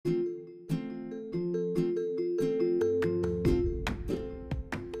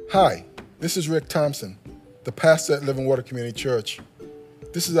Hi, this is Rick Thompson, the pastor at Living Water Community Church.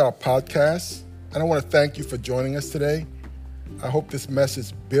 This is our podcast, and I want to thank you for joining us today. I hope this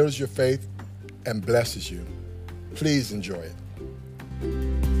message builds your faith and blesses you. Please enjoy it.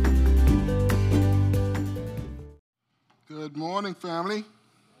 Good morning, family.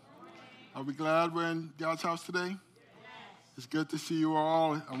 Are we glad we're in God's house today? Yes. It's good to see you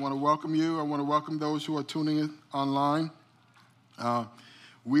all. I want to welcome you. I want to welcome those who are tuning in online.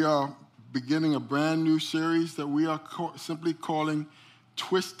 We are beginning a brand new series that we are simply calling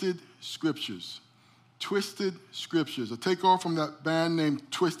Twisted Scriptures. Twisted Scriptures. A takeoff from that band named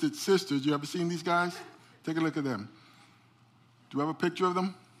Twisted Sisters. You ever seen these guys? Take a look at them. Do you have a picture of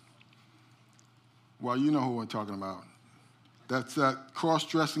them? Well, you know who we're talking about. That's that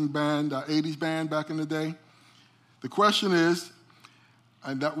cross-dressing band, that 80s band back in the day. The question is,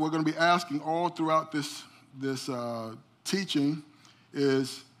 and that we're going to be asking all throughout this teaching,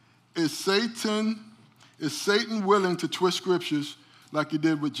 is Satan willing to twist scriptures like he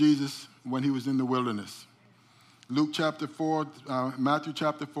did with Jesus when he was in the wilderness? Luke chapter 4, Matthew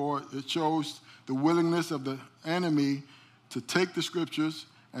chapter 4, it shows the willingness of the enemy to take the scriptures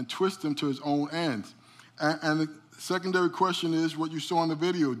and twist them to his own ends. And the secondary question is what you saw in the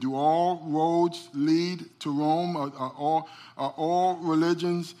video. Do all roads lead to Rome? Do all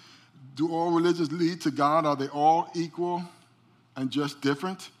religions lead to God? Are they all equal and just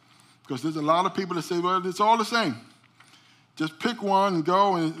different? Because there's a lot of people that say, well, it's all the same. Just pick one and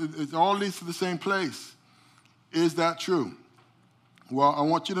go, and it all leads to the same place. Is that true? Well, I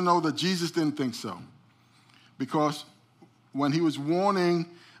want you to know that Jesus didn't think so. Because when he was warning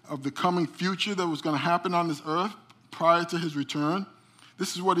of the coming future that was going to happen on this earth prior to his return,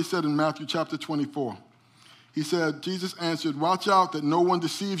 this is what he said in Matthew chapter 24. He said, Jesus answered, "Watch out that no one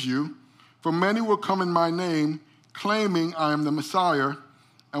deceives you, for many will come in my name, claiming I am the Messiah,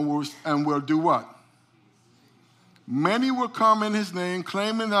 and will do what? Many will come in his name,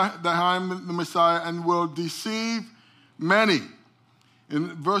 claiming that I am the Messiah, and will deceive many."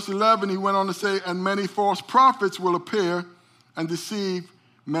 In verse 11, he went on to say, "And many false prophets will appear and deceive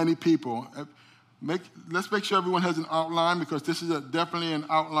many people." Let's make sure everyone has an outline, because this is definitely an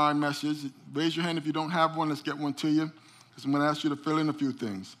outline message. Raise your hand if you don't have one. Let's get one to you, because I'm going to ask you to fill in a few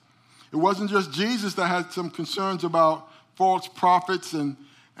things. It wasn't just Jesus that had some concerns about false prophets and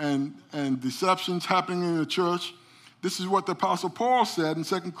deceptions happening in the church. This is what the Apostle Paul said in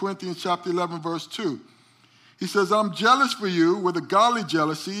 2 Corinthians chapter 11, verse 2. He says, "I'm jealous for you with a godly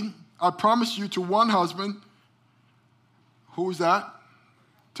jealousy. I promise you to one husband." Who is that?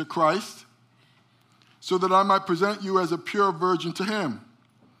 To Christ. "So that I might present you as a pure virgin to him."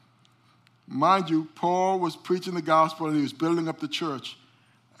 Mind you, Paul was preaching the gospel and he was building up the church.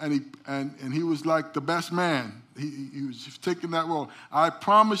 And he was like the best man. He was taking that role. "I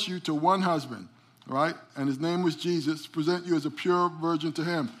promise you to one husband," right? And his name was Jesus, "present you as a pure virgin to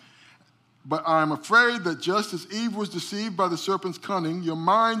him. But I am afraid that just as Eve was deceived by the serpent's cunning, your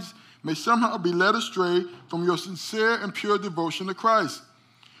minds may somehow be led astray from your sincere and pure devotion to Christ.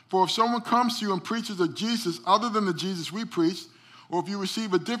 For if someone comes to you and preaches a Jesus other than the Jesus we preached, or if you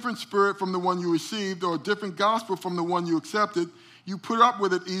receive a different spirit from the one you received, or a different gospel from the one you accepted, you put up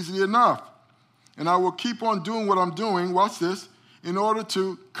with it easily enough. And I will keep on doing what I'm doing," watch this, "in order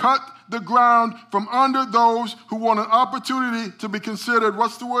to cut the ground from under those who want an opportunity to be considered."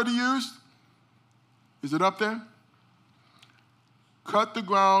 What's the word he used? Is it up there? Cut the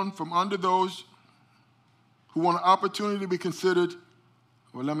ground from under those who want an opportunity to be considered,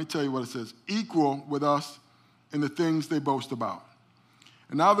 well, let me tell you what it says, equal with us in the things they boast about.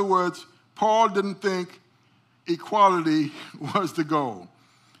 In other words, Paul didn't think equality was the goal.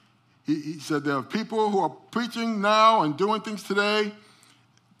 He said there are people who are preaching now and doing things today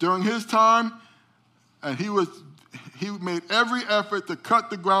during his time, and he made every effort to cut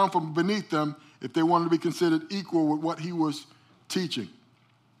the ground from beneath them if they wanted to be considered equal with what he was teaching.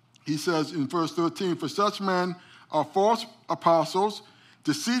 He says in verse 13, "For such men are false apostles,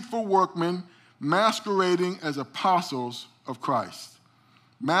 deceitful workmen, masquerading as apostles of Christ."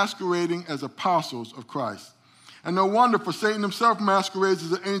 Masquerading as apostles of Christ. "And no wonder, for Satan himself masquerades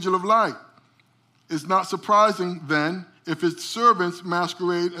as an angel of light. It's not surprising, then, if his servants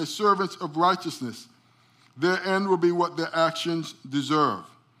masquerade as servants of righteousness. Their end will be what their actions deserve."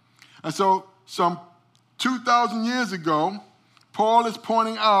 And so, some 2,000 years ago, Paul is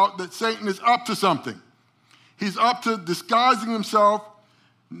pointing out that Satan is up to something. He's up to disguising himself,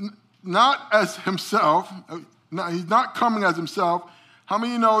 not as himself. He's not coming as himself. How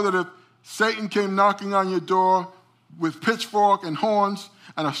many of you know that if Satan came knocking on your door with pitchfork and horns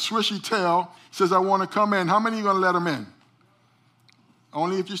and a swishy tail, says, "I want to come in"? How many are going to let him in?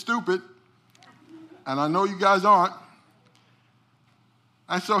 only if you're stupid. And I know you guys aren't.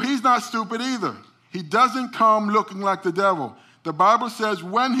 And so he's not stupid either. He doesn't come looking like the devil. The Bible says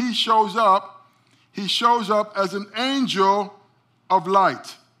when he shows up as an angel of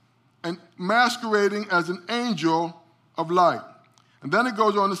light and masquerading as an angel of light. And then it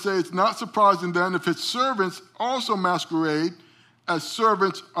goes on to say it's not surprising then if his servants also masquerade as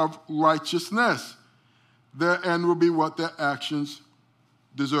servants of righteousness. Their end will be what their actions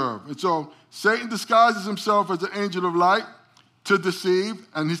deserve. And so Satan disguises himself as an angel of light to deceive,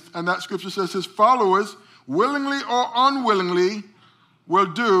 and that scripture says his followers, willingly or unwillingly, will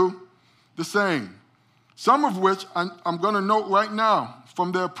do the same. Some of which I'm going to note right now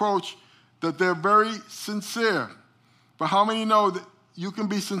from their approach that they're very sincere. But how many know that you can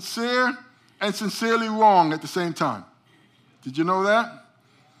be sincere and sincerely wrong at the same time? Did you know that?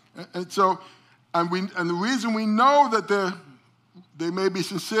 And the reason we know that they may be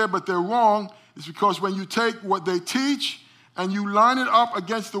sincere but they're wrong is because when you take what they teach and you line it up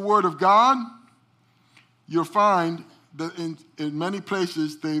against the Word of God, you'll find that in many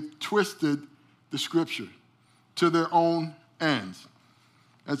places they've twisted the Scripture to their own ends.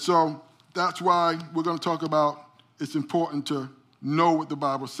 And so that's why we're going to talk about it's important to know what the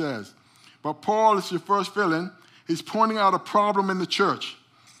Bible says. But Paul, it's your first fill-in, he's pointing out a problem in the church.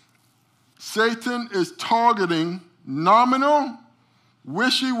 Satan is targeting nominal,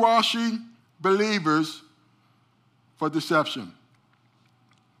 wishy-washy believers for deception.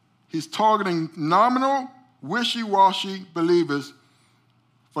 He's targeting nominal, wishy-washy believers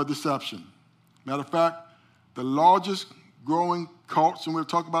for deception. Matter of fact, the largest growing cults, and we'll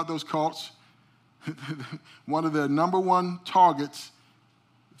talk about those cults, one of their number one targets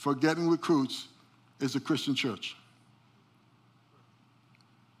for getting recruits is the Christian church.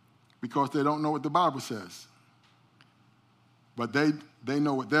 Because they don't know what the Bible says. But they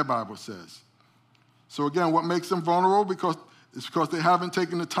know what their Bible says. So again, what makes them vulnerable? It's because they haven't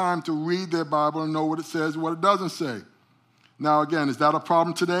taken the time to read their Bible and know what it says and what it doesn't say. Now again, is that a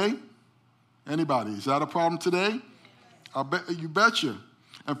problem today? Anybody? Is that a problem today? You betcha.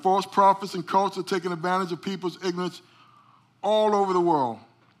 And false prophets and cults are taking advantage of people's ignorance all over the world.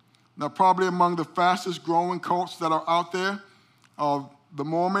 Now probably among the fastest growing cults that are out there are the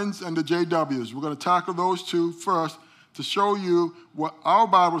Mormons and the JWs. We're going to tackle those two first to show you what our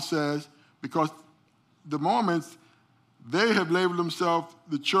Bible says, because the Mormons, they have labeled themselves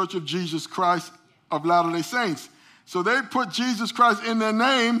the Church of Jesus Christ of Latter-day Saints. So they put Jesus Christ in their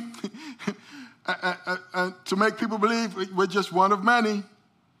name to make people believe we're just one of many.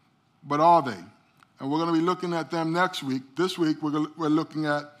 But are they? And we're going to be looking at them next week. This week, we're looking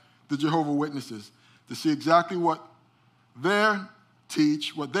at the Jehovah's Witnesses to see exactly what they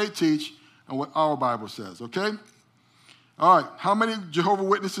teach, and what our Bible says, okay? All right, how many Jehovah's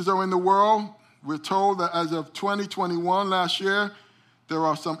Witnesses are in the world? We're told that as of 2021, last year, there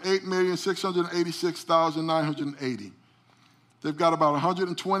are some 8,686,980. They've got about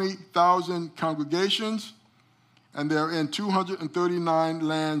 120,000 congregations, and they're in 239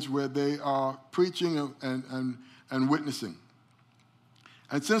 lands where they are preaching and witnessing.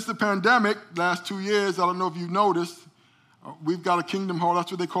 And since the pandemic, last 2 years, I don't know if you've noticed, we've got a Kingdom Hall.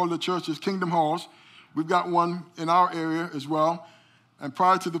 That's what they call the churches, Kingdom Halls. We've got one in our area as well. And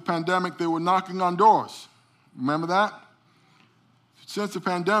prior to the pandemic, they were knocking on doors. Remember that? Since the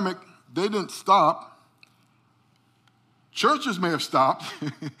pandemic, they didn't stop. Churches may have stopped.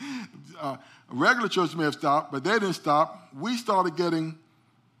 Regular churches may have stopped, but they didn't stop. We started getting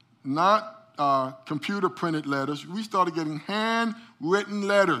not computer-printed letters. We started getting handwritten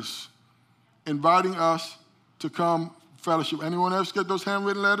letters inviting us to come fellowship. Anyone else get those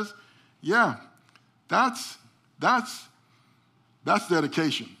handwritten letters? Yeah, that's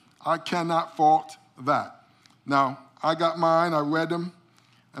dedication. I cannot fault that. Now, I got mine, I read them,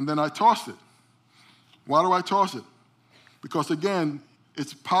 and then I tossed it. Why do I toss it? Because again,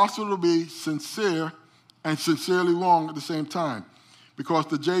 it's possible to be sincere and sincerely wrong at the same time. Because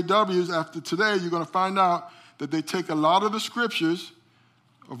the JWs, after today, you're going to find out that they take a lot of the scriptures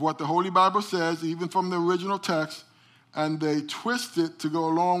of what the Holy Bible says, even from the original text, and they twist it to go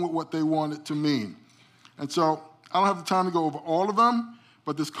along with what they want it to mean. And so I don't have the time to go over all of them,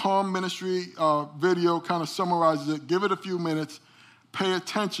 but this Calm Ministry video kind of summarizes it. Give it a few minutes. Pay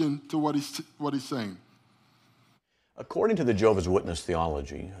attention to what he's saying. According to the Jehovah's Witness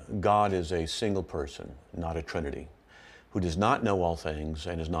theology, God is a single person, not a trinity, who does not know all things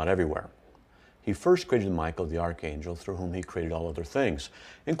and is not everywhere. He first created Michael, the archangel, through whom he created all other things,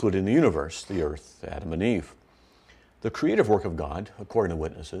 including the universe, the earth, Adam and Eve. The creative work of God, according to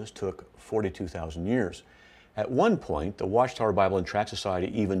witnesses, took 42,000 years, At one point, the Watchtower Bible and Tract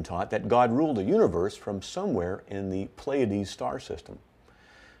Society even taught that God ruled the universe from somewhere in the Pleiades star system.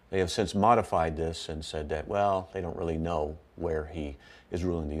 They have since modified this and said that, well, they don't really know where he is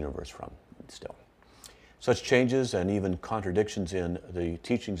ruling the universe from still. Such changes and even contradictions in the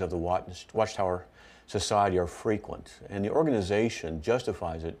teachings of the Watchtower Society are frequent, and the organization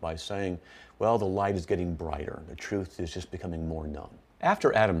justifies it by saying, well, the light is getting brighter, the truth is just becoming more known.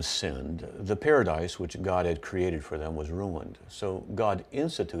 After Adam sinned, the paradise which God had created for them was ruined. So God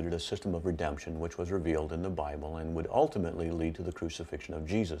instituted a system of redemption which was revealed in the Bible and would ultimately lead to the crucifixion of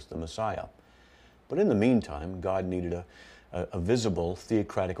Jesus, the Messiah. But in the meantime, God needed a visible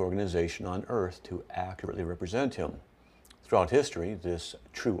theocratic organization on earth to accurately represent him. Throughout history, this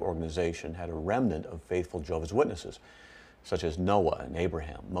true organization had a remnant of faithful Jehovah's Witnesses, such as Noah and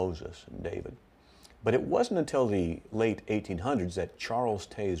Abraham, Moses and David. But it wasn't until the late 1800s that Charles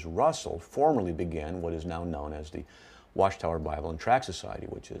Taze Russell formally began what is now known as the Watchtower Bible and Tract Society,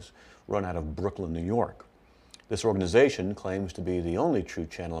 which is run out of Brooklyn, New York. This organization claims to be the only true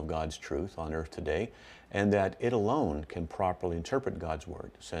channel of God's truth on earth today, and that it alone can properly interpret God's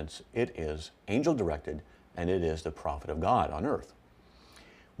Word, since it is angel-directed and it is the prophet of God on earth.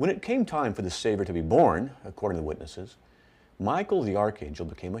 When it came time for the Savior to be born, according to the witnesses, Michael the Archangel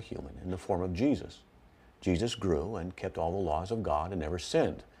became a human in the form of Jesus. Jesus grew and kept all the laws of God and never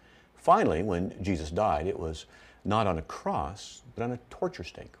sinned. Finally, when Jesus died, it was not on a cross, but on a torture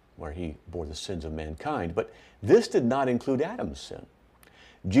stake, where he bore the sins of mankind. But this did not include Adam's sin.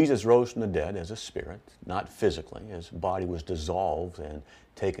 Jesus rose from the dead as a spirit, not physically. His body was dissolved and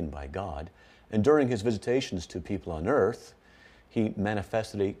taken by God. And during his visitations to people on earth, he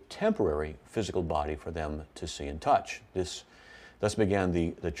manifested a temporary physical body for them to see and touch. This thus began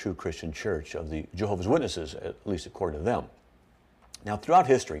the true Christian church of the Jehovah's Witnesses, at least according to them. Now, throughout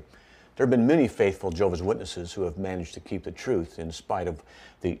history, there have been many faithful Jehovah's Witnesses who have managed to keep the truth in spite of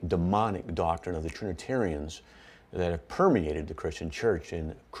the demonic doctrine of the Trinitarians that have permeated the Christian church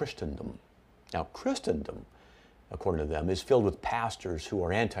in Christendom. Now, Christendom, according to them, is filled with pastors who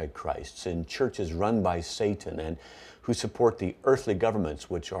are antichrists in churches run by Satan and who support the earthly governments,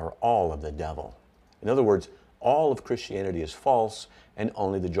 which are all of the devil. In other words, all of Christianity is false, and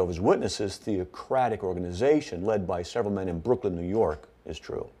only the Jehovah's Witnesses theocratic organization, led by several men in Brooklyn, New York, is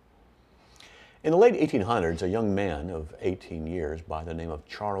true. In the late 1800s, a young man of 18 years by the name of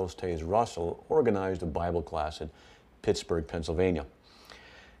Charles Taze Russell organized a Bible class in Pittsburgh, Pennsylvania.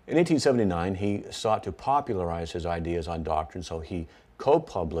 In 1879, he sought to popularize his ideas on doctrine, so he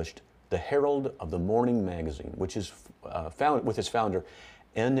co-published the Herald of the Morning magazine, which is found with its founder,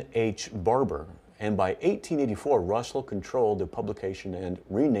 N.H. Barber. And by 1884, Russell controlled the publication and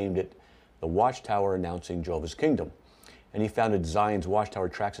renamed it the Watchtower Announcing Jehovah's Kingdom. And he founded Zion's Watchtower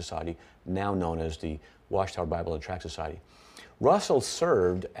Tract Society, now known as the Watchtower Bible and Tract Society. Russell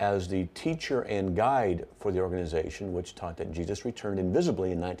served as the teacher and guide for the organization, which taught that Jesus returned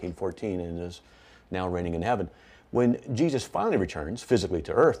invisibly in 1914 and is now reigning in heaven. When Jesus finally returns, physically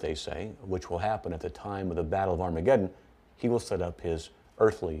to earth, they say, which will happen at the time of the Battle of Armageddon, he will set up his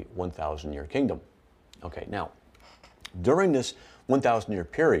earthly 1,000-year kingdom. Okay, now, during this 1,000-year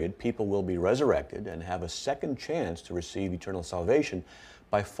period, people will be resurrected and have a second chance to receive eternal salvation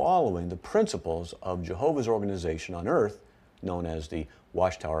by following the principles of Jehovah's organization on earth, known as the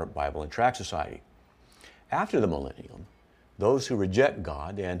Watchtower Bible and Tract Society. After the millennium, those who reject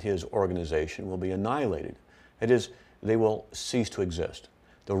God and his organization will be annihilated. That is, they will cease to exist.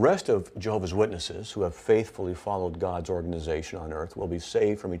 The rest of Jehovah's Witnesses who have faithfully followed God's organization on earth will be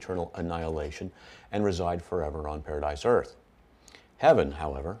saved from eternal annihilation and reside forever on paradise earth. Heaven,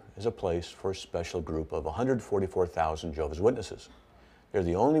 however, is a place for a special group of 144,000 Jehovah's Witnesses. They're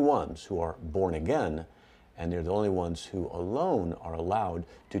the only ones who are born again, and they're the only ones who alone are allowed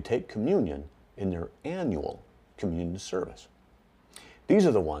to take communion in their annual communion service. These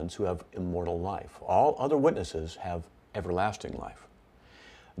are the ones who have immortal life. All other witnesses have everlasting life.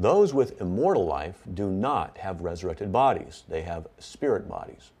 Those with immortal life do not have resurrected bodies. They have spirit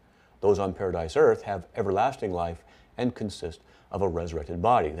bodies. Those on paradise earth have everlasting life and consist of a resurrected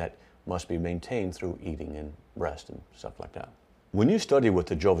body that must be maintained through eating and rest and stuff like that. When you study with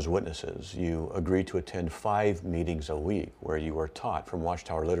the Jehovah's Witnesses, you agree to attend 5 meetings a week where you are taught from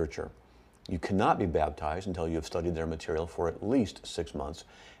Watchtower literature. You cannot be baptized until you have studied their material for at least 6 months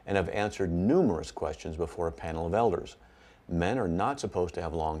and have answered numerous questions before a panel of elders. Men are not supposed to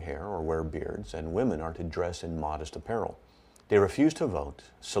have long hair or wear beards, and women are to dress in modest apparel. They refuse to vote,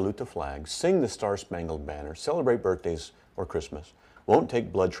 salute the flag, sing the Star-Spangled Banner, celebrate birthdays or Christmas, won't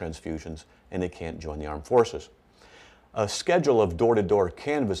take blood transfusions, and they can't join the armed forces. A schedule of door-to-door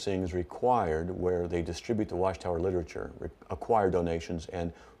canvassing is required where they distribute the Watchtower literature, acquire donations,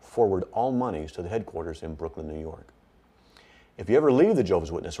 and forward all monies to the headquarters in Brooklyn, New York. If you ever leave the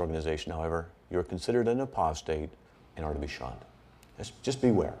Jehovah's Witness organization, however, you're considered an apostate and are to be shunned. Just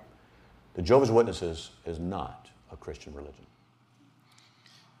beware. The Jehovah's Witnesses is not a Christian religion.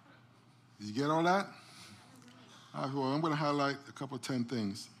 Did you get all that? All right, well, I'm going to highlight a couple of 10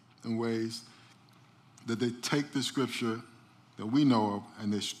 things and ways that they take the scripture that we know of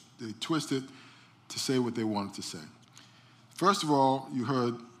and they twist it to say what they wanted to say. First of all, you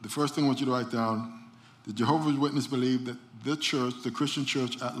heard, the first thing I want you to write down, the Jehovah's Witnesses believe that the church, the Christian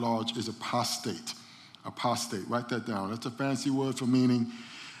church at large, is apostate. Apostate, write that down. That's a fancy word for meaning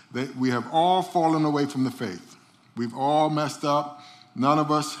that we have all fallen away from the faith. We've all messed up. None of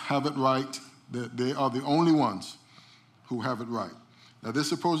us have it right. They are the only ones who have it right. Now, this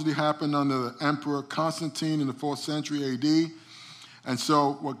supposedly happened under the Emperor Constantine in the 4th century AD. And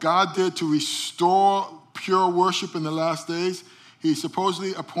so what God did to restore pure worship in the last days, he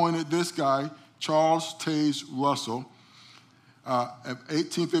supposedly appointed this guy, Charles Taze Russell,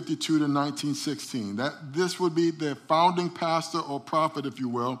 1852 to 1916. This would be the founding pastor or prophet, if you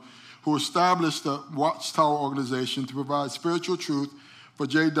will, who established the Watchtower organization to provide spiritual truth for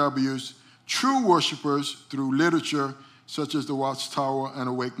JW's true worshipers through literature such as the Watchtower and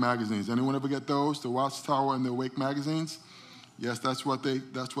Awake magazines. Anyone ever get those? The Watchtower and the Awake magazines? Yes, that's what they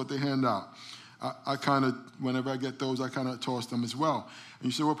hand out. I kind of, whenever I get those, I kind of toss them as well. And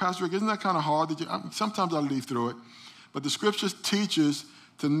you say, well, Pastor Rick, isn't that kind of hard? Sometimes I leaf through it. But the scripture teaches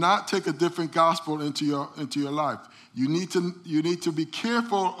to not take a different gospel into your life. You need to be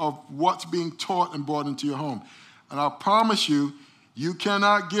careful of what's being taught and brought into your home. And I promise you, you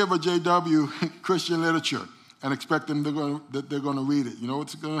cannot give a JW Christian literature and expect them that they're going to read it. You know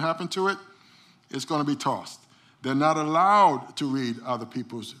what's going to happen to it? It's going to be tossed. They're not allowed to read other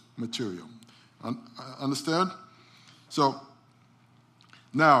people's material. Understand? So,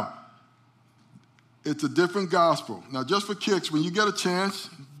 now, it's a different gospel. Now, just for kicks, when you get a chance,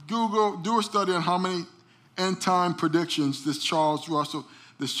 Google, do a study on how many end-time predictions this Charles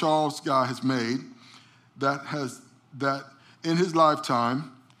guy has made that in his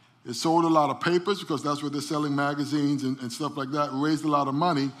lifetime, it sold a lot of papers because that's what they're selling, magazines and stuff like that, raised a lot of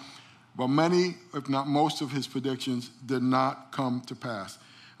money, but many, if not most of his predictions did not come to pass.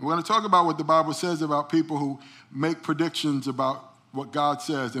 And we're going to talk about what the Bible says about people who make predictions about what God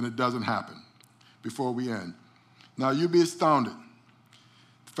says and it doesn't happen before we end. Now, you'd be astounded.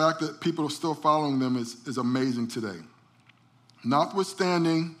 The fact that people are still following them is amazing today.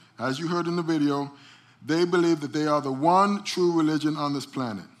 Notwithstanding, as you heard in the video, they believe that they are the one true religion on this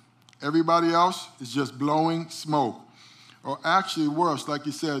planet. Everybody else is just blowing smoke. Or actually worse, like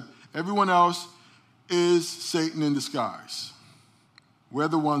you said, everyone else is Satan in disguise. We're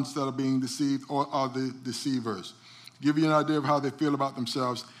the ones that are being deceived or are the deceivers. To give you an idea of how they feel about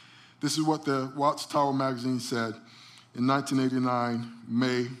themselves, this is what the Watchtower magazine said in 1989,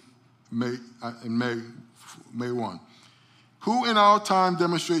 May 1. Who in our time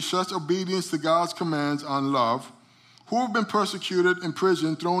demonstrates such obedience to God's commands on love, who have been persecuted,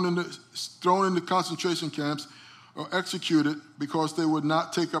 imprisoned, thrown into concentration camps, or executed because they would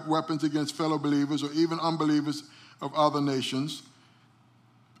not take up weapons against fellow believers or even unbelievers of other nations.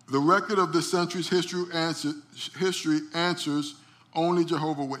 The record of this century's history answers only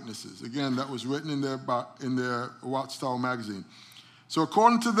Jehovah's Witnesses. Again, that was written in their Watchtower magazine. So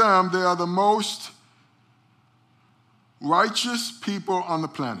according to them, they are the most righteous people on the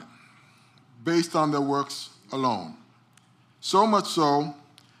planet based on their works alone. So much so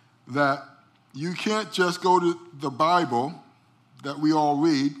that you can't just go to the Bible that we all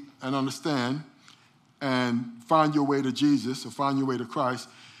read and understand and find your way to Jesus or find your way to Christ.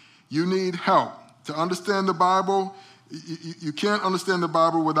 You need help. To understand the Bible, you can't understand the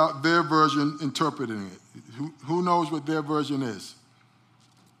Bible without their version interpreting it. Who knows what their version is?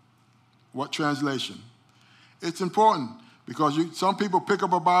 What translation? It's important because some people pick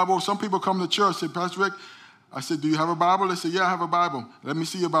up a Bible. Some people come to church and say, Pastor Rick, I said, do you have a Bible? They say, yeah, I have a Bible. Let me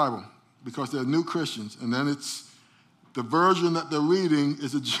see your Bible. Because they're new Christians. And then it's the version that they're reading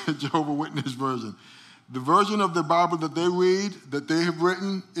is a Jehovah's Witness version. The version of the Bible that they read, that they have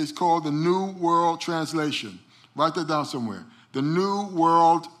written, is called the New World Translation. Write that down somewhere. The New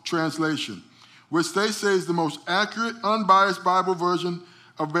World Translation, which they say is the most accurate, unbiased Bible version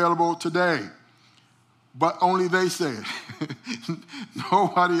available today. But only they say it.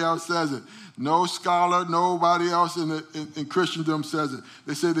 Nobody else says it. No scholar, nobody else in Christendom says it.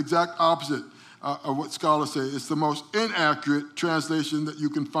 They say the exact opposite of what scholars say. It's the most inaccurate translation that you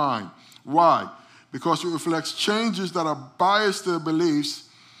can find. Why? because it reflects changes that are biased to their beliefs.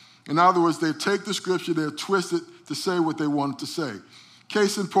 In other words, they take the scripture, they twist it to say what they want to say.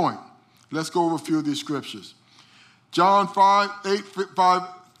 Case in point, let's go over a few of these scriptures. John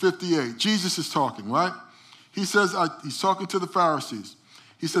 5:58. Jesus is talking, right? He says, he's talking to the Pharisees.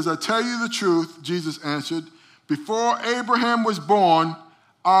 He says, I tell you the truth, Jesus answered, before Abraham was born,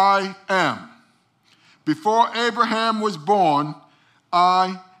 I am. Before Abraham was born,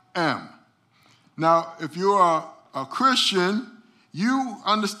 I am. Now, if you're a Christian, you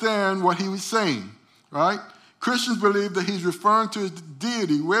understand what he was saying, right? Christians believe that he's referring to his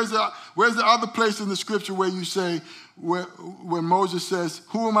deity. Where's the other place in the scripture where you say, where Moses says,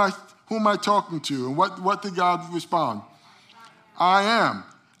 who am I talking to? And what did God respond? I am.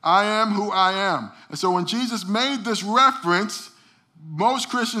 I am who I am. And so when Jesus made this reference, most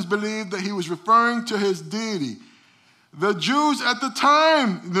Christians believe that he was referring to his deity. The Jews at the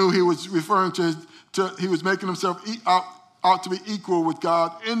time knew he was referring to he was making himself out to be equal with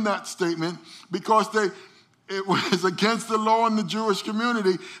God in that statement, because it was against the law in the Jewish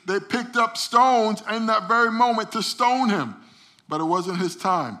community. They picked up stones in that very moment to stone him, but it wasn't his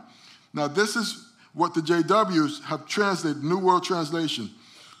time. Now, this is what the JWs have translated, New World Translation.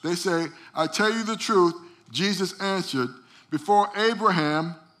 They say, I tell you the truth, Jesus answered, before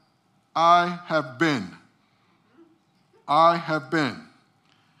Abraham, I have been. I have been.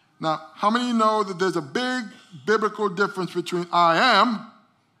 Now, how many know that there's a big biblical difference between I am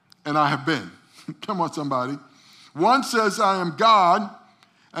and I have been? Come on, somebody. One says I am God,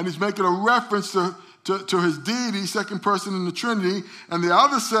 and he's making a reference to his deity, second person in the Trinity, and the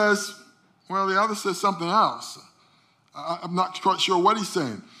other says something else. I'm not quite sure what he's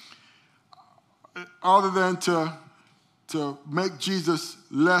saying, other than to make Jesus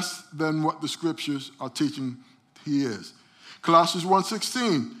less than what the scriptures are teaching he is. Colossians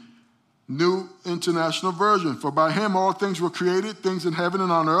 1:16, New International Version. For by him all things were created, things in heaven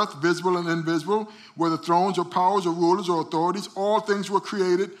and on earth, visible and invisible, whether thrones or powers or rulers or authorities, all things were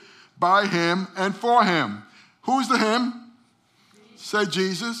created by him and for him. Who's the him? Say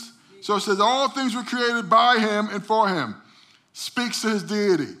Jesus. So it says all things were created by him and for him. Speaks to his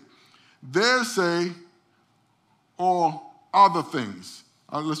deity. There say all other things.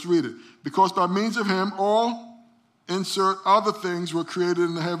 Let's read it. Because by means of him all, insert other things were created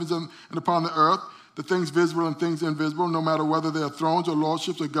in the heavens and upon the earth, the things visible and things invisible, no matter whether they are thrones or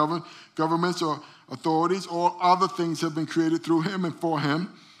lordships or governments or authorities. All other things have been created through him and for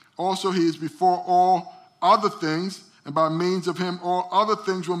him. Also, he is before all other things, and by means of him all other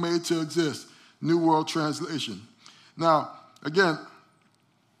things were made to exist. New World Translation. Now, again,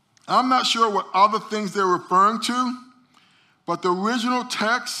 I'm not sure what other things they're referring to, but the original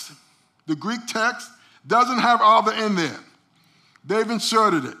text, the Greek text, doesn't have other in there. They've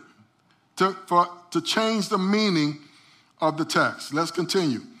inserted it to change the meaning of the text. Let's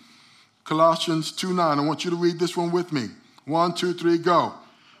continue. Colossians 2:9. I want you to read this one with me. 1, 2, 3, go.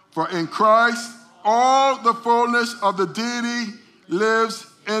 For in Christ all the fullness of the deity lives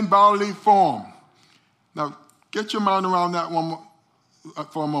in bodily form. Now, get your mind around that one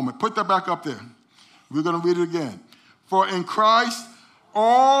for a moment. Put that back up there. We're going to read it again. For in Christ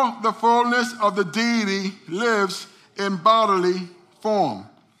all the fullness of the deity lives in bodily form.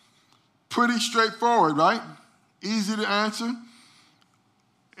 Pretty straightforward, right? Easy to answer.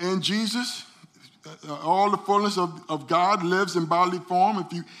 In Jesus, all the fullness of God lives in bodily form.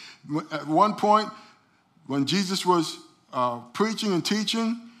 At one point, when Jesus was preaching and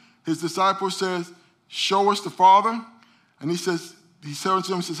teaching, his disciples said, show us the Father. And he says,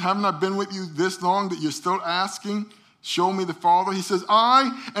 haven't I been with you this long that you're still asking? Show me the Father. He says,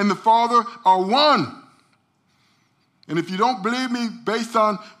 I and the Father are one. And if you don't believe me based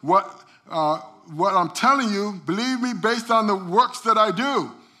on what I'm telling you, believe me based on the works that I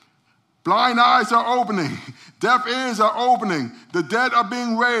do. Blind eyes are opening. Deaf ears are opening. The dead are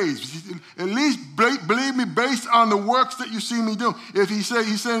being raised. At least believe me based on the works that you see me do. He's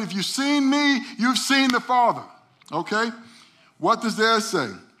saying, if you've seen me, you've seen the Father. Okay? What does theirs say?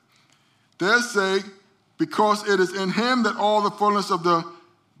 Theirs say, because it is in him that all the fullness of the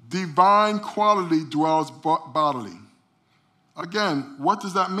divine quality dwells bodily. Again, what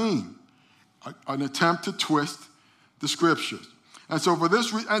does that mean? An attempt to twist the scriptures. And so for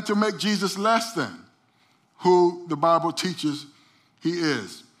this, and to make Jesus less than who the Bible teaches he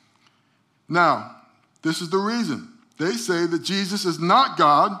is. Now, this is the reason. They say that Jesus is not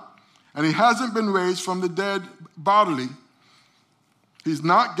God, and he hasn't been raised from the dead bodily. He's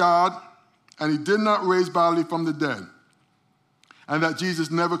not God, and he did not raise bodily from the dead, and that Jesus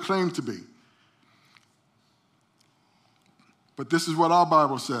never claimed to be. But this is what our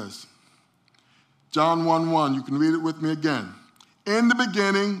Bible says. John 1:1. You can read it with me again. In the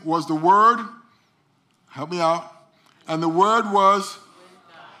beginning was the Word. Help me out. And the Word was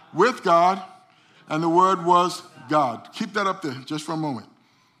with God, and the Word was God. Keep that up there just for a moment.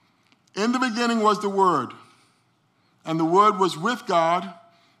 In the beginning was the Word, and the Word was with God,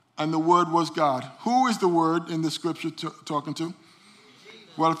 and the Word was God. Who is the Word in the scripture talking to?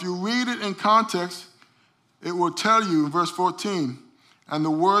 Well, if you read it in context, it will tell you, verse 14, and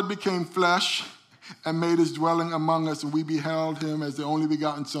the Word became flesh and made his dwelling among us, and we beheld him as the only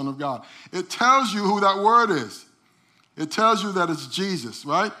begotten Son of God. It tells you who that Word is. It tells you that it's Jesus,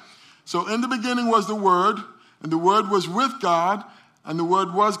 right? So in the beginning was the Word, and the Word was with God, and the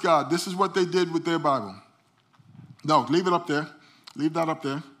Word was God. This is what they did with their Bible. No, leave it up there. Leave that up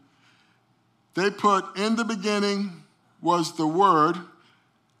there. They put, in the beginning was the Word,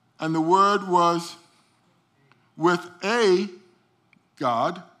 and the Word was with a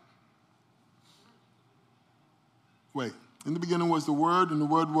God. Wait, in the beginning was the Word, and the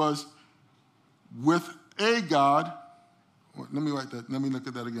Word was with a God. Let me write that. Let me look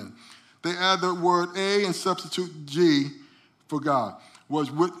at that again. They add the word a and substitute G for God.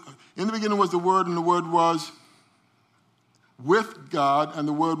 In the beginning was the Word, and the Word was with God, and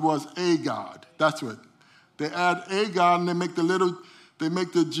the Word was a God. That's what. They add a God, and they make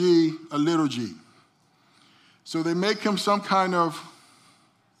the G a little g. So they make him some kind of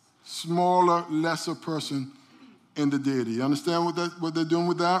smaller, lesser person in the deity. You understand what they're doing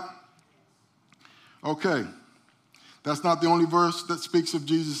with that? Okay. That's not the only verse that speaks of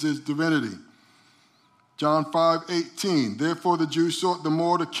Jesus' divinity. John 5:18. Therefore the Jews sought the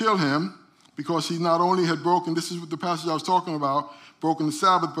more to kill him, because he not only had broken, this is what the passage I was talking about, broken the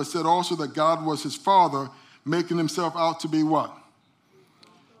Sabbath, but said also that God was his Father, making himself out to be what?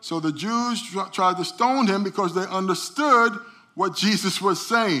 So the Jews tried to stone him because they understood what Jesus was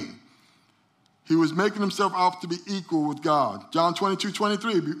saying. He was making himself out to be equal with God. John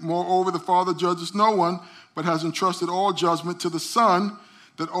 22:23. Moreover, the Father judges no one, but has entrusted all judgment to the Son,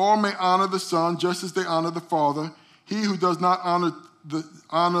 that all may honor the Son just as they honor the Father. He who does not honor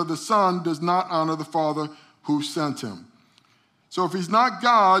the Son does not honor the Father who sent him. So if he's not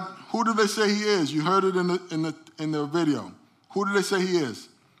God, who do they say he is? You heard it in the video. Who do they say he is?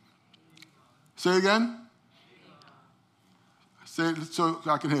 Say again? Say it so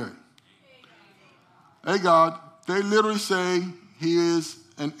I can hear it. Hey God, they literally say he is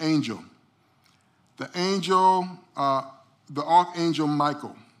an angel. The angel, the archangel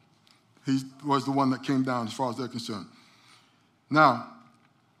Michael, he was the one that came down as far as they're concerned. Now,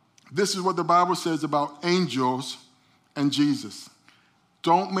 this is what the Bible says about angels and Jesus.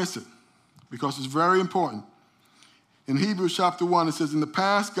 Don't miss it, because it's very important. In Hebrews chapter 1, it says, in the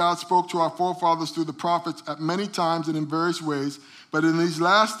past, God spoke to our forefathers through the prophets at many times and in various ways, but in these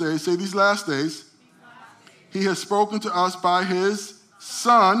last days, say these last days, he has spoken to us by his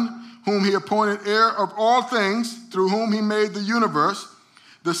Son, whom he appointed heir of all things, through whom he made the universe.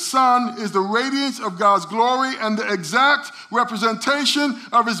 The Son is the radiance of God's glory and the exact representation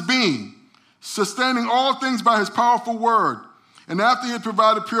of his being, sustaining all things by his powerful word. And after he had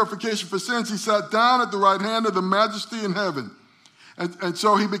provided purification for sins, he sat down at the right hand of the majesty in heaven. And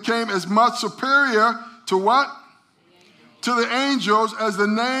so he became as much superior to what? To the angels, as the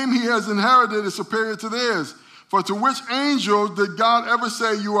name he has inherited is superior to theirs. For to which angel did God ever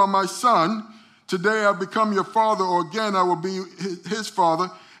say, you are my son? Today I've become your father, or again I will be his father,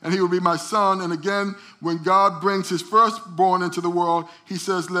 and he will be my son. And again, when God brings his firstborn into the world, he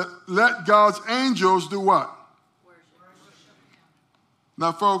says, let God's angels do what? Worship.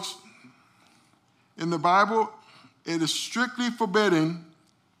 Now, folks, in the Bible, it is strictly forbidden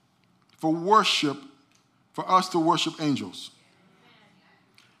for us to worship angels.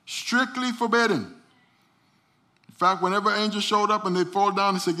 Strictly forbidden. In fact, whenever angels showed up and they'd fall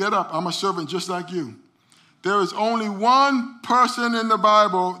down and say, get up, I'm a servant just like you. There is only one person in the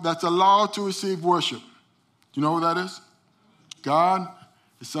Bible that's allowed to receive worship. Do you know who that is? God,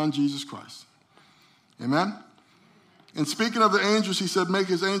 his Son, Jesus Christ. Amen? And speaking of the angels, he said, make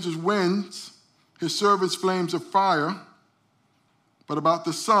his angels winds, his servants flames of fire. But about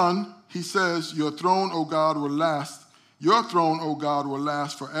the Son, he says, your throne, O God, will last. Your throne, O God, will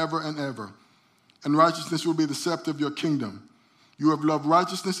last forever and ever. And righteousness will be the scepter of your kingdom. You have loved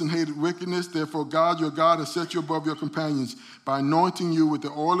righteousness and hated wickedness. Therefore, God, your God, has set you above your companions by anointing you with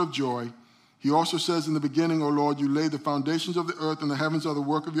the oil of joy. He also says in the beginning, O Lord, you laid the foundations of the earth, and the heavens are the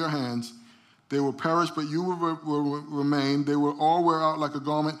work of your hands. They will perish, but you will remain. They will all wear out like a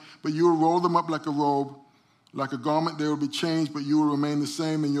garment, but you will roll them up like a robe. Like a garment, they will be changed, but you will remain the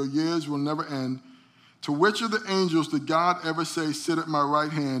same, and your years will never end. To which of the angels did God ever say, sit at my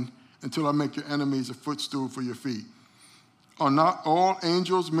right hand until I make your enemies a footstool for your feet. Are not all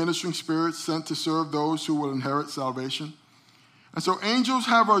angels ministering spirits sent to serve those who will inherit salvation? And so angels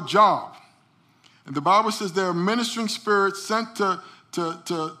have a job. And the Bible says they're ministering spirits sent to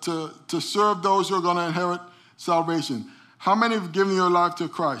serve those who are going to inherit salvation. How many have given your life to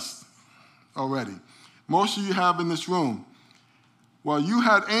Christ already? Most of you have in this room. Well, you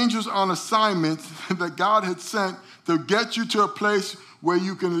had angels on assignment that God had sent to get you to a place where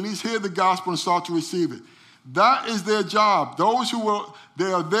you can at least hear the gospel and start to receive it. That is their job.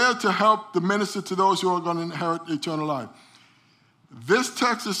 They are there to help the minister to those who are going to inherit eternal life. This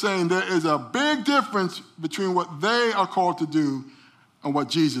text is saying there is a big difference between what they are called to do and what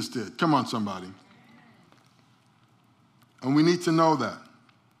Jesus did. Come on, somebody. And we need to know that.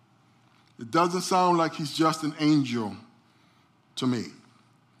 It doesn't sound like he's just an angel to me.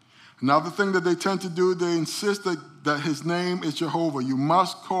 Another thing that they tend to do, they insist that his name is Jehovah. You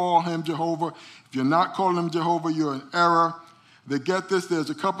must call him Jehovah. If you're not calling him Jehovah, you're in error. They get this. There's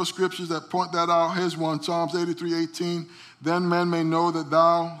a couple scriptures that point that out. Here's one, Psalms 83:18. Then men may know that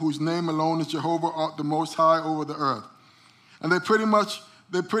thou, whose name alone is Jehovah, art the most high over the earth. And they pretty much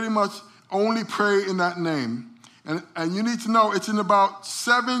only pray in that name. And you need to know it's in about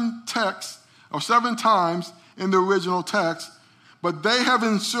 7 texts, or 7 times in the original text, but they have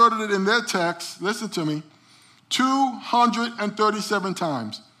inserted it in their text, listen to me, 237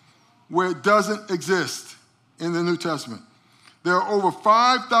 times where it doesn't exist in the New Testament. There are over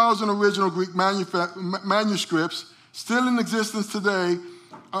 5,000 original Greek manuscripts still in existence today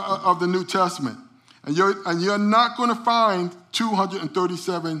of the New Testament. And you're not going to find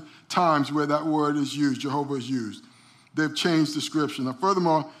 237 times where that word is used, Jehovah is used. They've changed the scripture. Now,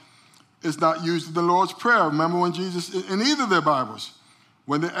 furthermore, it's not used in the Lord's Prayer. Remember when Jesus, in either of their Bibles,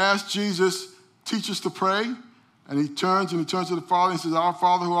 when they asked Jesus, teach us to pray, and he turns to the Father and says, Our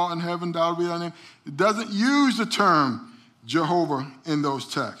Father who art in heaven, hallowed be thy name. It doesn't use the term Jehovah in those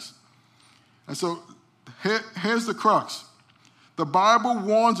texts. And so here's the crux. The Bible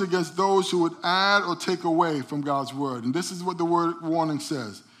warns against those who would add or take away from God's word. And this is what the word warning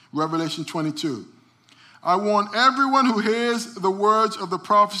says. Revelation 22. I warn everyone who hears the words of the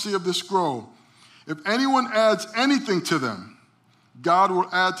prophecy of this scroll. If anyone adds anything to them, God will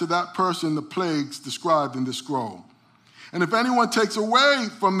add to that person the plagues described in this scroll. And if anyone takes away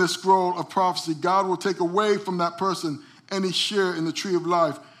from this scroll of prophecy, God will take away from that person any share in the tree of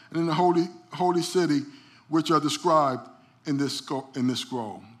life and in the holy city, which are described in this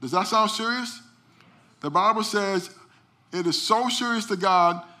scroll. Does that sound serious? The Bible says it is so serious to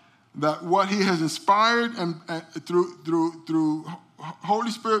God that what he has inspired and through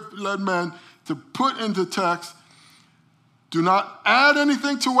Holy Spirit-led men to put into text, do not add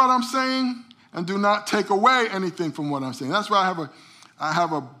anything to what I'm saying and do not take away anything from what I'm saying. That's why I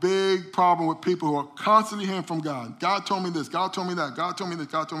have a big problem with people who are constantly hearing from God. God told me this, God told me that, God told me this,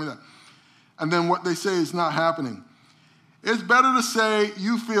 God told me that. And then what they say is not happening. It's better to say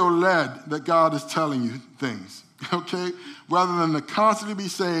you feel led that God is telling you things, okay? Rather than to constantly be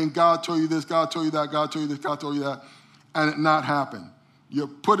saying, God told you this, God told you that, God told you this, God told you that, and it not happen. You're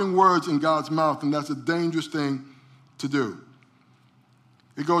putting words in God's mouth, and that's a dangerous thing to do.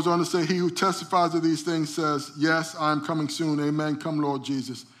 It goes on to say, he who testifies of these things says, yes, I am coming soon. Amen. Come, Lord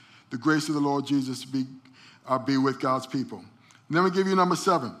Jesus. The grace of the Lord Jesus be with God's people. And then we give you number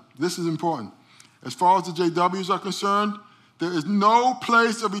 7. This is important. As far as the JWs are concerned, there is no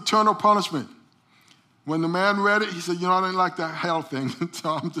place of eternal punishment. When the man read it, he said, I didn't like that hell thing, so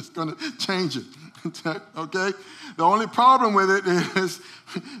I'm just going to change it. Okay? The only problem with it is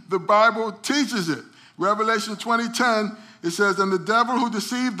the Bible teaches it. Revelation 20:10, it says, and the devil who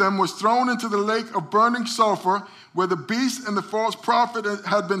deceived them was thrown into the lake of burning sulfur, where the beast and the false prophet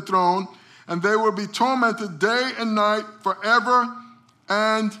had been thrown, and they will be tormented day and night forever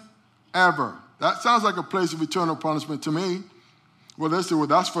and ever. That sounds like a place of eternal punishment to me. Well, they say,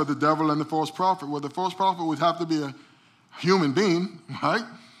 that's for the devil and the false prophet. Well, the false prophet would have to be a human being, right?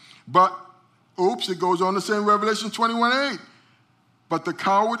 But, it goes on to say in Revelation 21:8, but the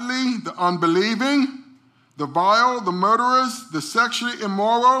cowardly, the unbelieving, the vile, the murderers, the sexually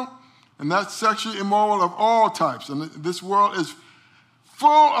immoral, and that's sexually immoral of all types. And this world is full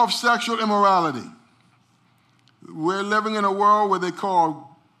of sexual immorality. We're living in a world where they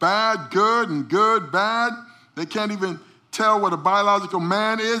call bad good and good bad. They can't even tell what a biological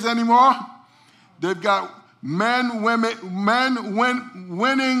man is anymore. They've got men winning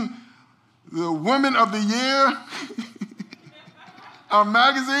the Women of the Year on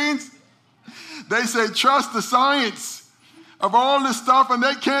magazines. They say, trust the science of all this stuff, and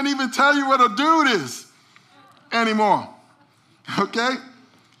they can't even tell you what a dude is anymore. Okay?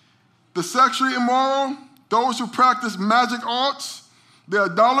 the sexually immoral, those who practice magic arts, the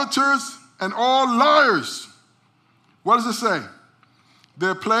idolaters, and all liars. What does it say?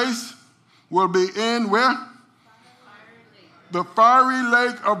 Their place will be in where? The fiery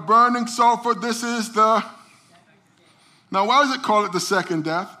lake of burning sulfur. This is the... Now, why does it call it the second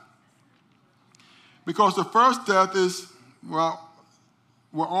death? Because the first death is, well,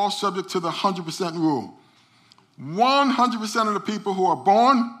 we're all subject to the 100% rule. 100% of the people who are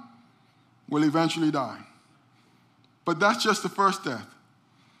born will eventually die. But that's just the first death.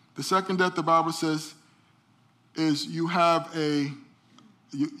 The second death, the Bible says, is you have an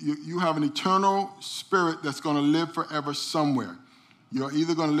eternal spirit that's going to live forever somewhere. You're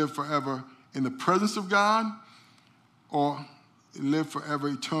either going to live forever in the presence of God or live forever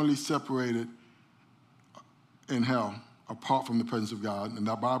eternally separated in hell, apart from the presence of God. And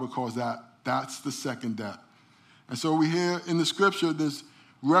the Bible calls that's the second death. And so we hear in the scripture there's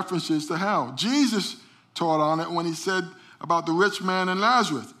references to hell. Jesus taught on it when he said about the rich man and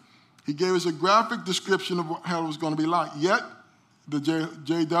Lazarus. He gave us a graphic description of what hell was going to be like. Yet, the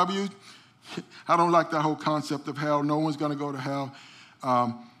JW, I don't like that whole concept of hell. No one's going to go to hell.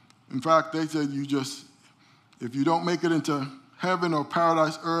 In fact, they said if you don't make it into heaven or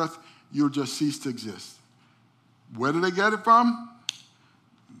paradise earth, you'll just cease to exist. Where did they get it from?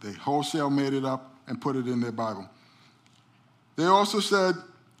 They wholesale made it up and put it in their Bible. They also said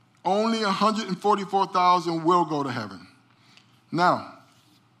only 144,000 will go to heaven. Now,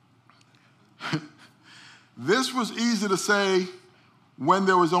 this was easy to say when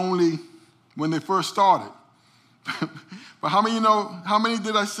they first started. But how many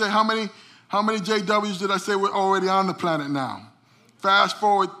did I say, how many JWs did I say were already on the planet now? Fast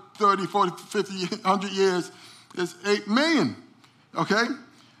forward 30, 40, 50, 100 years, it's 8 million, okay?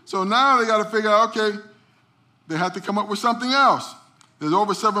 So now they got to figure out, okay, they have to come up with something else. There's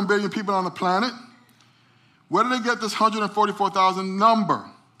over 7 billion people on the planet. Where did they get this 144,000 number?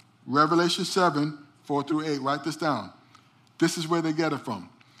 Revelation 7, 4 through 8. Write this down. This is where they get it from.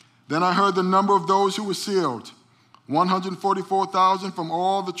 Then I heard the number of those who were sealed, 144,000 from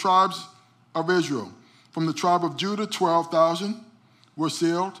all the tribes of Israel. From the tribe of Judah, 12,000 were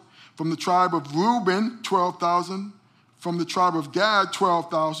sealed. From the tribe of Reuben, 12,000. From the tribe of Gad,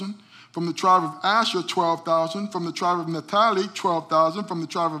 12,000. From the tribe of Asher, 12,000. From the tribe of Naphtali, 12,000. From the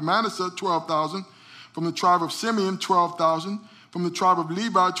tribe of Manasseh, 12,000. From the tribe of Simeon, 12,000. From the tribe of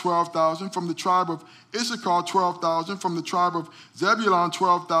Levi, 12,000. From the tribe of Issachar, 12,000. From the tribe of Zebulun,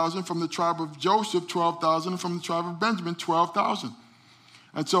 12,000. From the tribe of Joseph, 12,000. And from the tribe of Benjamin, 12,000.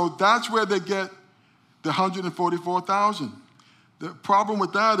 And so that's where they get the 144,000. The problem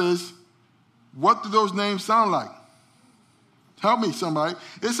with that is, what do those names sound like? Help me, somebody.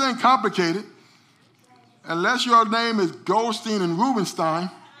 This ain't complicated. Unless your name is Goldstein and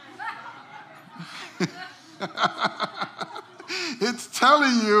Rubenstein, it's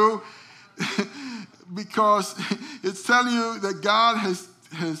telling you, because it's telling you that God has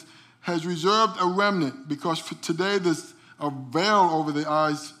reserved a remnant, because for today there's a veil over the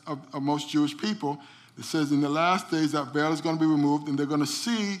eyes of most Jewish people. It says in the last days that veil is going to be removed and they're going to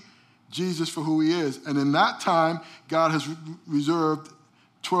see Jesus for who he is. And in that time, God has reserved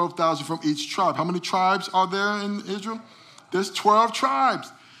 12,000 from each tribe. How many tribes are there in Israel? There's 12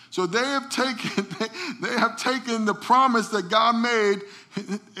 tribes. So they have taken the promise that God made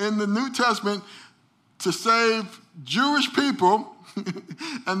in the New Testament to save Jewish people,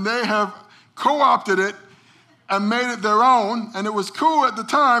 and they have co-opted it and made it their own. And it was cool at the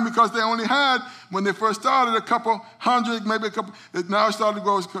time because they only had, when they first started, a couple hundred, maybe a couple, now it's starting to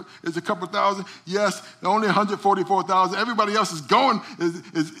grow, it's a couple thousand. Yes, only 144,000. Everybody else is going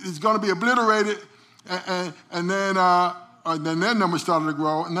to be obliterated. And then their numbers started to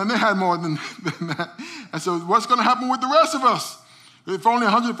grow, and then they had more than that. And so what's going to happen with the rest of us? If only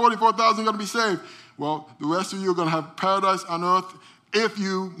 144,000 are going to be saved, well, the rest of you are going to have paradise on earth if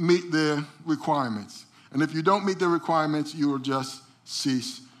you meet their requirements. And if you don't meet the requirements, you will just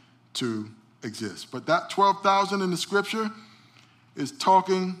cease to exist. But that 12,000 in the scripture is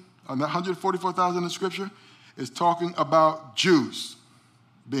talking, that 144,000 in the scripture is talking about Jews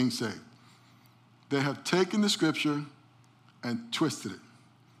being saved. They have taken the scripture and twisted it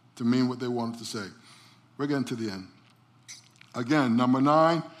to mean what they wanted to say. We're getting to the end. Again, number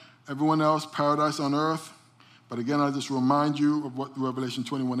 9, everyone else, paradise on earth. But again, I just remind you of what Revelation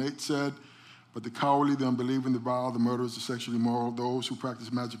 21:8 said. But the cowardly, the unbelieving, the vile, the murderers, the sexually immoral, those who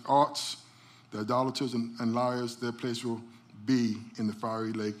practice magic arts, the idolaters and liars, their place will be in the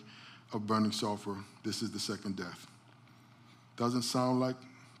fiery lake of burning sulfur. This is the second death. Doesn't sound like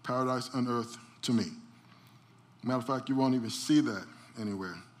paradise on earth to me. Matter of fact, you won't even see that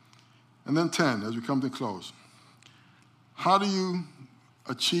anywhere. And then 10, as we come to close. How do you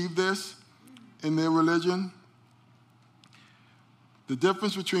achieve this in their religion? The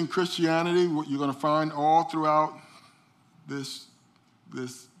difference between Christianity, what you're going to find all throughout this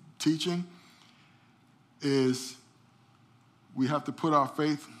teaching, is we have to put our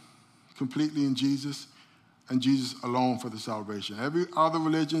faith completely in Jesus and Jesus alone for the salvation. Every other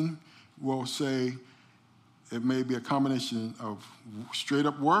religion will say it may be a combination of straight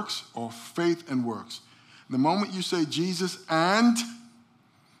up works or faith and works. The moment you say Jesus and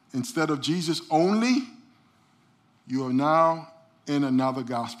instead of Jesus only, you are now in another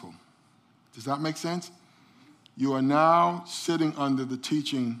gospel. Does that make sense? You are now sitting under the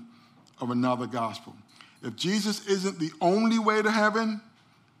teaching of another gospel. If Jesus isn't the only way to heaven,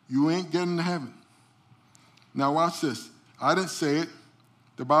 you ain't getting to heaven. Now watch this. I didn't say it.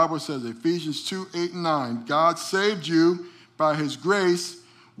 The Bible says, Ephesians 2, 8, and 9, God saved you by his grace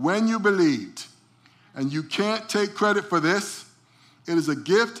when you believed. And you can't take credit for this. It is a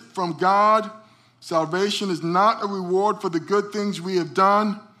gift from God. Salvation is not a reward for the good things we have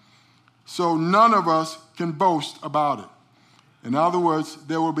done, so none of us can boast about it. In other words,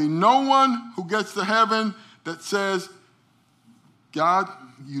 there will be no one who gets to heaven that says, God,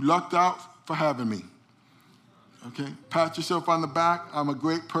 you lucked out for having me. Okay? Pat yourself on the back. I'm a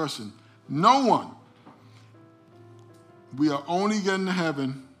great person. No one. We are only getting to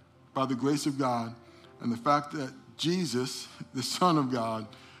heaven by the grace of God and the fact that Jesus, the Son of God,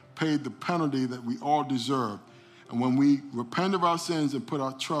 paid the penalty that we all deserve. And when we repent of our sins and put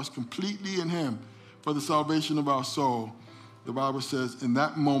our trust completely in him for the salvation of our soul, the Bible says in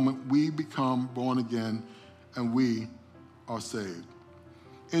that moment we become born again and we are saved.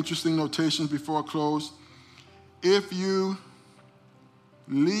 Interesting notations before I close. If you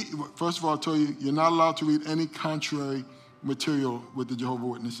leave, first of all, I'll tell you, you're not allowed to read any contrary material with the Jehovah's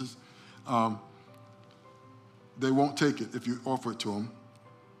Witnesses. They won't take it if you offer it to them.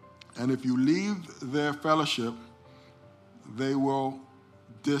 And if you leave their fellowship, they will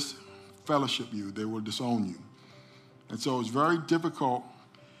disfellowship you. They will disown you. And so it's very difficult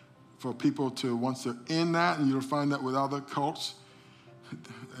for people to, once they're in that, and you'll find that with other cults,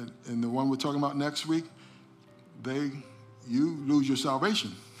 and the one we're talking about next week, you lose your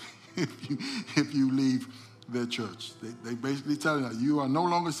salvation if you leave their church. They basically tell you that you are no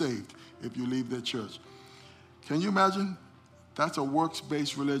longer saved if you leave their church. Can you imagine? That's a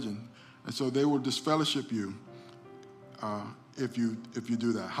works-based religion. And so they will disfellowship you if you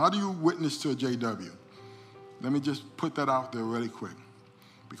do that. How do you witness to a JW? Let me just put that out there really quick.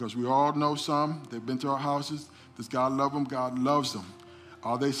 Because we all know some. They've been to our houses. Does God love them? God loves them.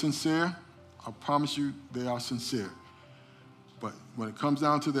 Are they sincere? I promise you they are sincere. But when it comes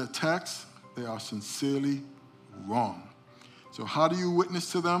down to their text, they are sincerely wrong. So how do you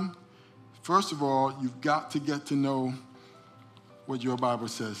witness to them? First of all, you've got to get to know what your Bible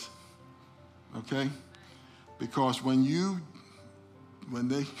says, okay? Because when you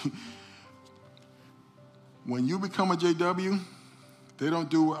become a JW, they don't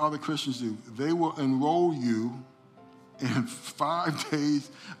do what other Christians do. They will enroll you in 5 days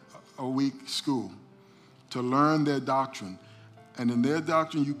a week school to learn their doctrine. And in their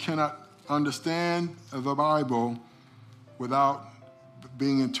doctrine, you cannot understand the Bible without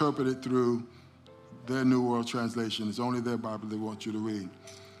being interpreted through their New World Translation. It's only their Bible they want you to read.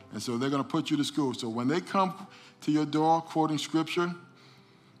 And so they're going to put you to school. So when they come to your door quoting scripture,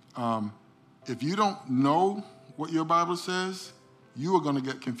 if you don't know what your Bible says, you are going to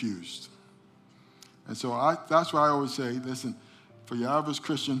get confused. And so that's why I always say, listen, for your average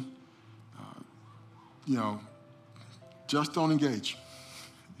Christian, just don't engage.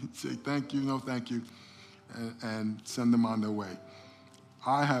 Say thank you, no thank you, and send them on their way.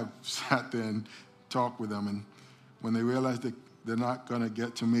 I have sat there and talked with them, and when they realize that they're not going to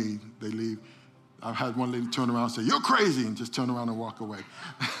get to me, they leave. I've had one lady turn around and say, "You're crazy," and just turn around and walk away.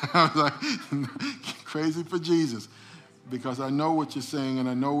 I was like, crazy for Jesus, because I know what you're saying, and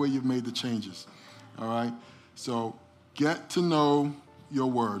I know where you've made the changes, all right? So get to know your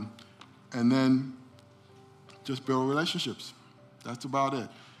word, and then just build relationships. That's about it.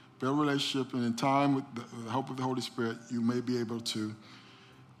 Build a relationship, and in time, with the help of the Holy Spirit, you may be able to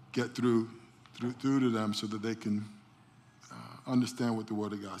get through to them so that they can understand what the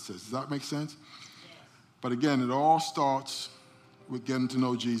Word of God says. Does that make sense? But again, it all starts with getting to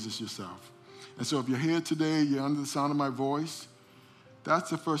know Jesus yourself. And so if you're here today, you're under the sound of my voice,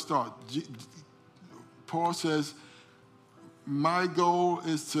 that's the first start. Paul says, my goal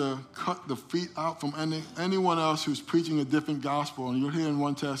is to cut the feet out from anyone else who's preaching a different gospel. And you'll hear in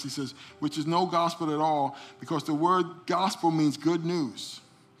one text, he says, which is no gospel at all, because the word gospel means good news.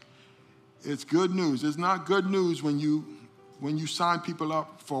 It's good news. It's not good news when you sign people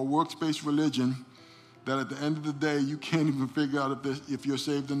up for a works-based religion that at the end of the day, you can't even figure out if you're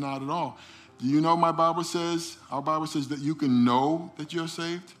saved or not at all. Do you know our Bible says that you can know that you're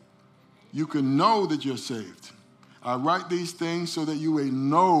saved? You can know that you're saved. I write these things so that you may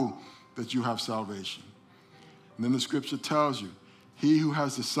know that you have salvation. And then the scripture tells you, he who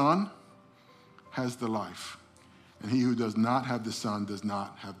has the Son has the life, and he who does not have the Son does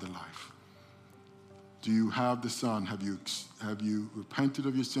not have the life. Do you have the Son? Have you repented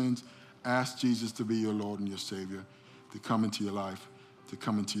of your sins? Ask Jesus to be your Lord and your Savior, to come into your life, to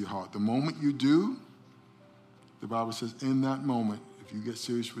come into your heart. The moment you do, the Bible says in that moment, if you get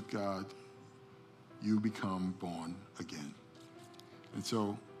serious with God, you become born again. And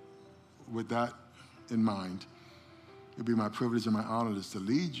so with that in mind, it'll be my privilege and my honor to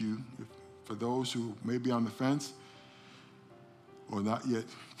lead you, for those who may be on the fence or not yet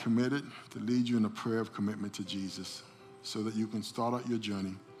committed, to lead you in a prayer of commitment to Jesus so that you can start out your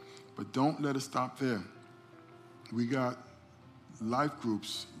journey. But don't let it stop there. We got life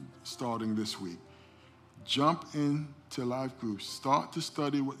groups starting this week. Jump into life groups. Start to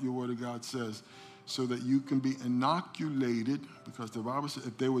study what your Word of God says so that you can be inoculated, because the Bible says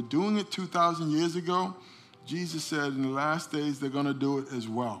if they were doing it 2,000 years ago, Jesus said in the last days they're going to do it as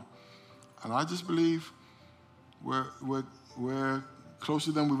well. And I just believe we're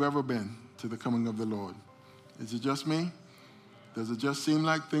closer than we've ever been to the coming of the Lord. Is it just me? Does it just seem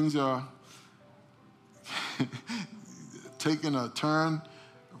like things are taking a turn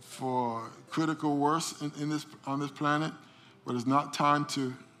for critical worse on this planet? But it's not time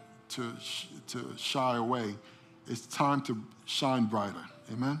to shy away. It's time to shine brighter.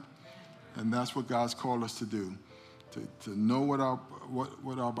 Amen? And that's what God's called us to do, to know what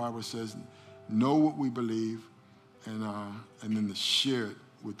our Bible says, know what we believe, and then to share it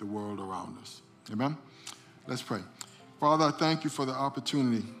with the world around us. Amen? Let's pray. Father, I thank you for the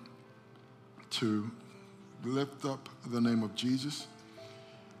opportunity to lift up the name of Jesus.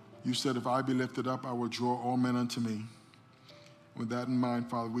 You said, if I be lifted up, I will draw all men unto me. With that in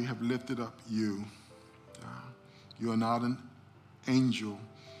mind, Father, we have lifted up you. You are not an angel.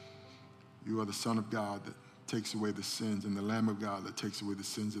 You are the Son of God that takes away the sins, and the Lamb of God that takes away the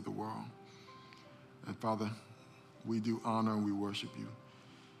sins of the world. And Father, we do honor and we worship you.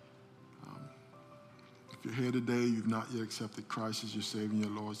 If you're here today, you've not yet accepted Christ as your Savior and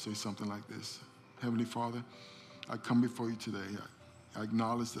your Lord, say something like this. Heavenly Father, I come before you today. I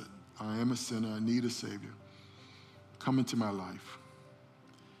acknowledge that I am a sinner. I need a Savior. Come into my life.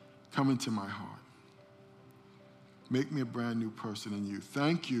 Come into my heart. Make me a brand new person in you.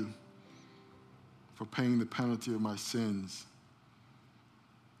 Thank you for paying the penalty of my sins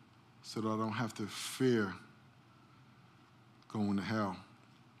so that I don't have to fear going to hell,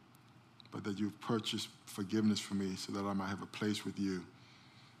 but that you've purchased forgiveness for me so that I might have a place with you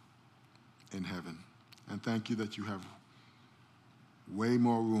in heaven. And thank you that you have way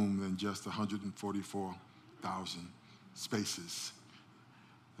more room than just 144,000 spaces,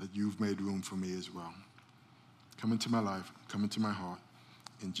 that you've made room for me as well. Come into my life, come into my heart.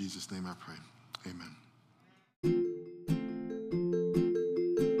 In Jesus' name I pray. Amen.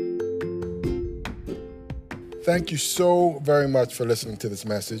 Thank you so very much for listening to this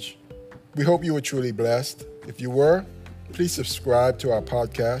message. We hope you were truly blessed. If you were, please subscribe to our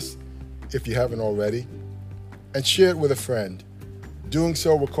podcast if you haven't already, and share it with a friend. Doing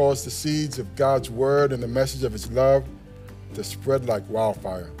so will cause the seeds of God's word and the message of his love to spread like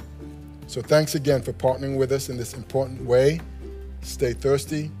wildfire. So thanks again for partnering with us in this important way. Stay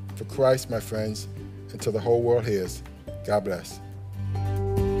thirsty for Christ, my friends, until the whole world hears. God bless.